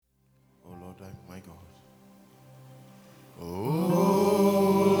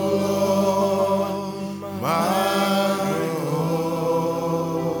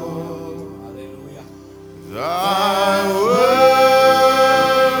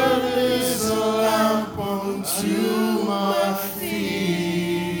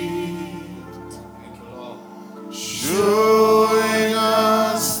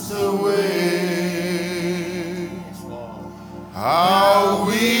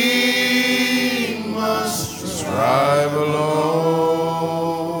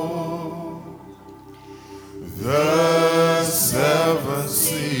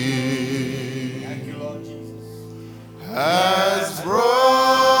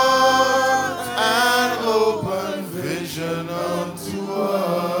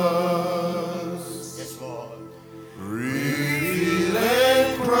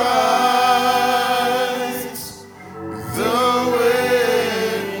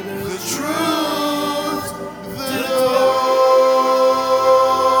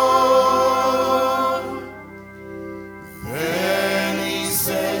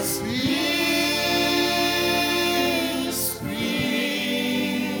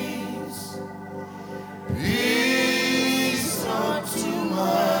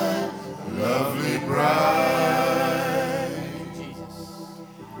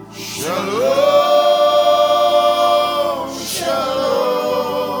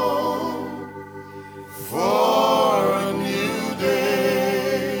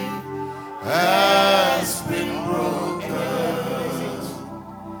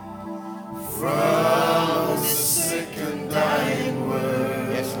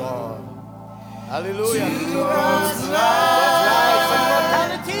Hallelujah. To God's life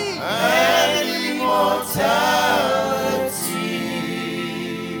and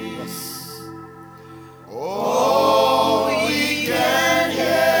immortality. Yes. All we can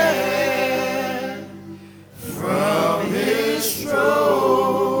hear from His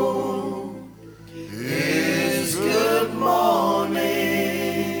throne is good morning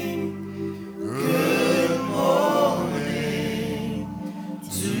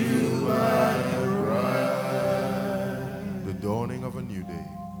to my bride. The dawning of a new day.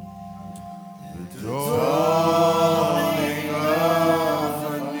 The dawning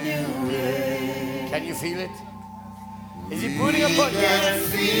of a new day. Can you feel it? Is He putting upon you? Can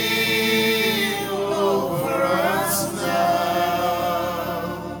feel over us now.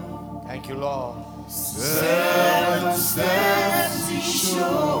 Thank you, Lord. 7 steps He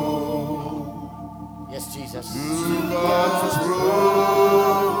showed Yes, Jesus. to God's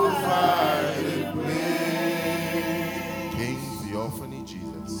provided way. King's theophany,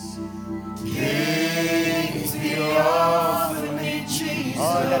 Jesus. King's theophany, Jesus.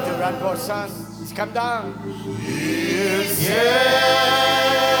 Oh, let the Radford sun come down. He is here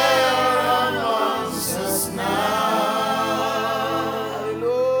amongst us now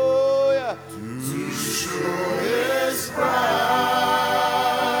Hallelujah. to show His bride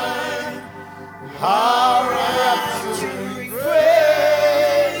how rapturing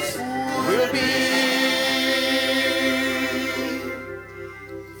grace will be.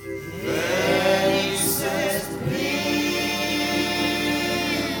 Then He says,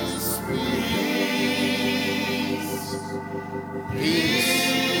 peace, peace,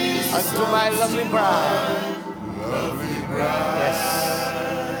 peace Unto my lovely bride. lovely bride. Yes.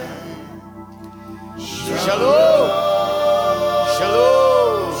 Shalom.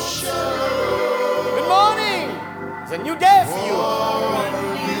 Shalom. Good morning. It's a new day for you.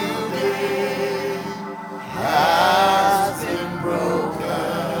 Has been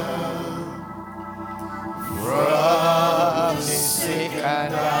broken From this sick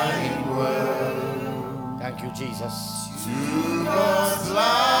and dying world. Thank you, Jesus. to God's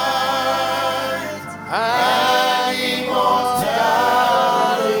light And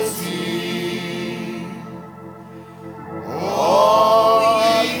immortality. All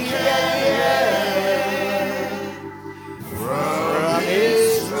we can hear from His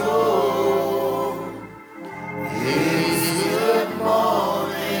throne is good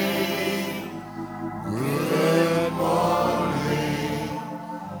morning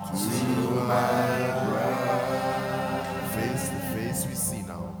to my bride. Face to face we see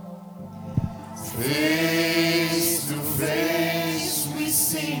now. Face to face we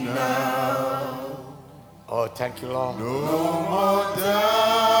see now. oh, thank you, Lord. No more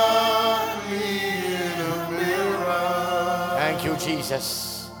darkly in a mirror. Thank you, Jesus.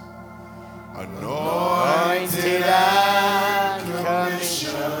 Anointed and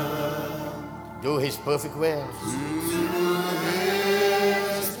commissioned Do His perfect will. to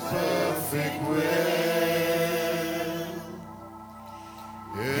His perfect will.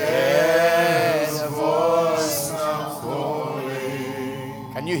 There's a voice now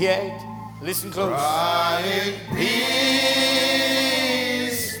calling, Can you hear it? Listen close. crying, peace,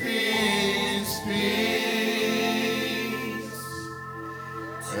 peace, peace.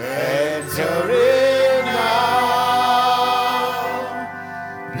 Enter in now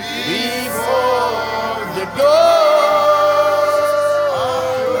before The doors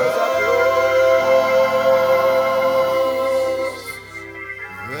are closed.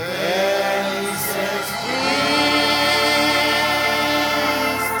 Then He says,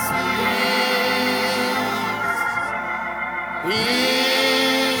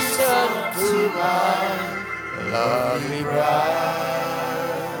 peace unto my lovely bride.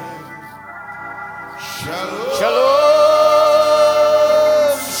 Shalom, Shalom,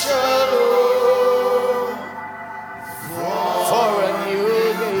 shalom, for a new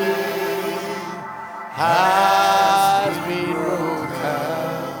day has been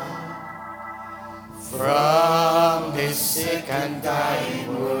broken from this sick and dying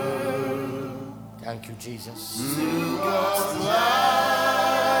world. Thank you, Jesus. to God's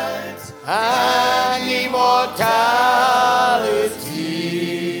light And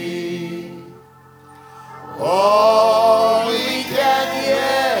immortality. all we can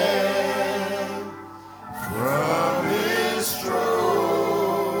hear from His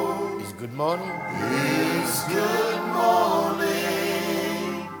throne Is good morning. is good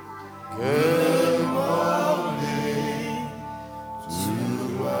morning, Good morning to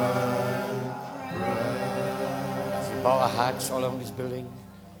my bride. As we bow our hearts all around this building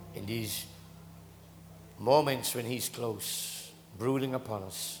in these moments when He's close, brooding upon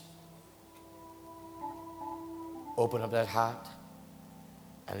us. Open up that heart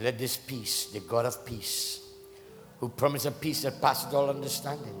and let this peace, the God of peace, who promised a peace that passes all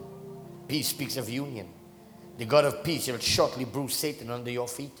understanding. Peace speaks of union. The God of peace will shortly bruise Satan under your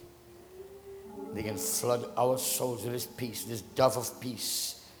feet. They can flood our souls with this peace. This dove of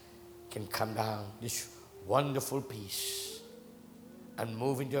peace can come down. This wonderful peace and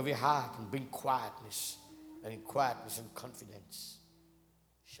move into every heart and bring quietness. And in quietness and confidence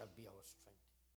shall be our strength.